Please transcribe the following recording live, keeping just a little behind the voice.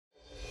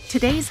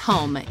Today's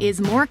home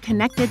is more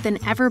connected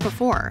than ever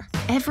before.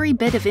 Every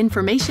bit of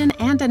information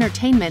and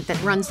entertainment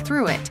that runs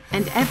through it,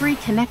 and every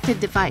connected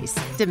device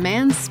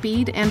demands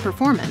speed and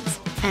performance,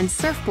 and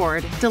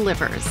Surfboard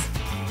delivers.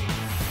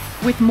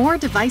 With more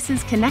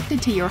devices connected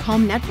to your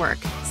home network,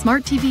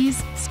 smart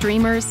TVs,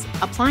 streamers,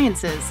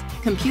 appliances,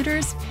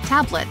 computers,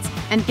 tablets,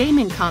 and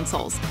gaming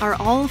consoles are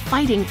all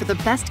fighting for the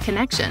best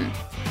connection.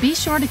 Be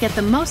sure to get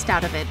the most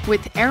out of it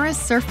with ARRIS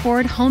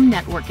Surfboard home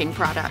networking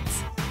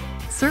products.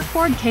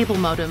 Surfboard cable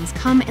modems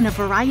come in a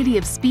variety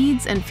of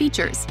speeds and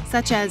features,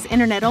 such as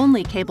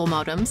internet-only cable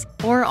modems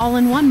or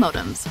all-in-one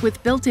modems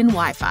with built-in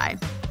Wi-Fi.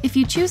 If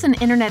you choose an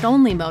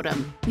internet-only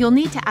modem, you'll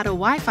need to add a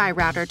Wi-Fi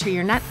router to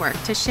your network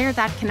to share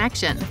that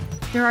connection.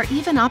 There are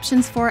even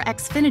options for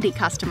Xfinity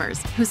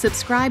customers who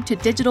subscribe to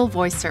digital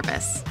voice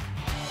service.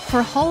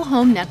 For whole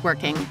home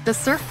networking, the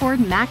Surfboard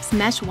Max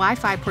Mesh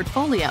Wi-Fi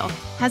portfolio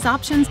has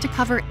options to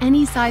cover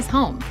any size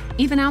home,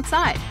 even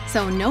outside.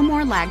 So no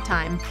more lag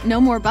time,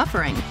 no more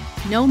buffering,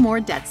 no more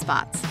dead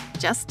spots.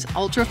 Just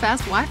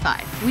ultra-fast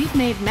Wi-Fi. We've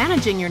made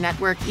managing your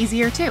network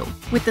easier too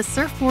with the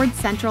Surfboard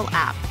Central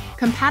App.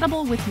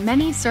 Compatible with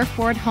many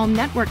Surfboard home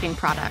networking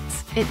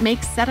products, it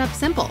makes setup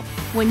simple.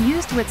 When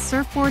used with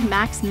Surfboard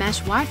Max Mesh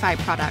Wi-Fi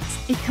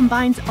products, it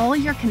combines all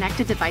your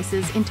connected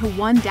devices into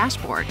one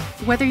dashboard.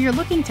 Whether you're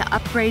looking to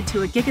upgrade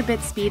to a gigabit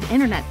speed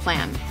internet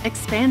plan,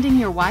 expanding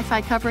your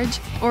Wi-Fi coverage,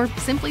 or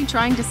simply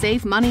trying to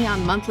save money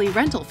on monthly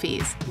rental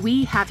fees,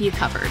 we have you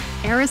covered.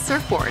 ARRIS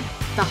Surfboard,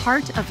 the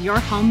heart of your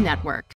home network.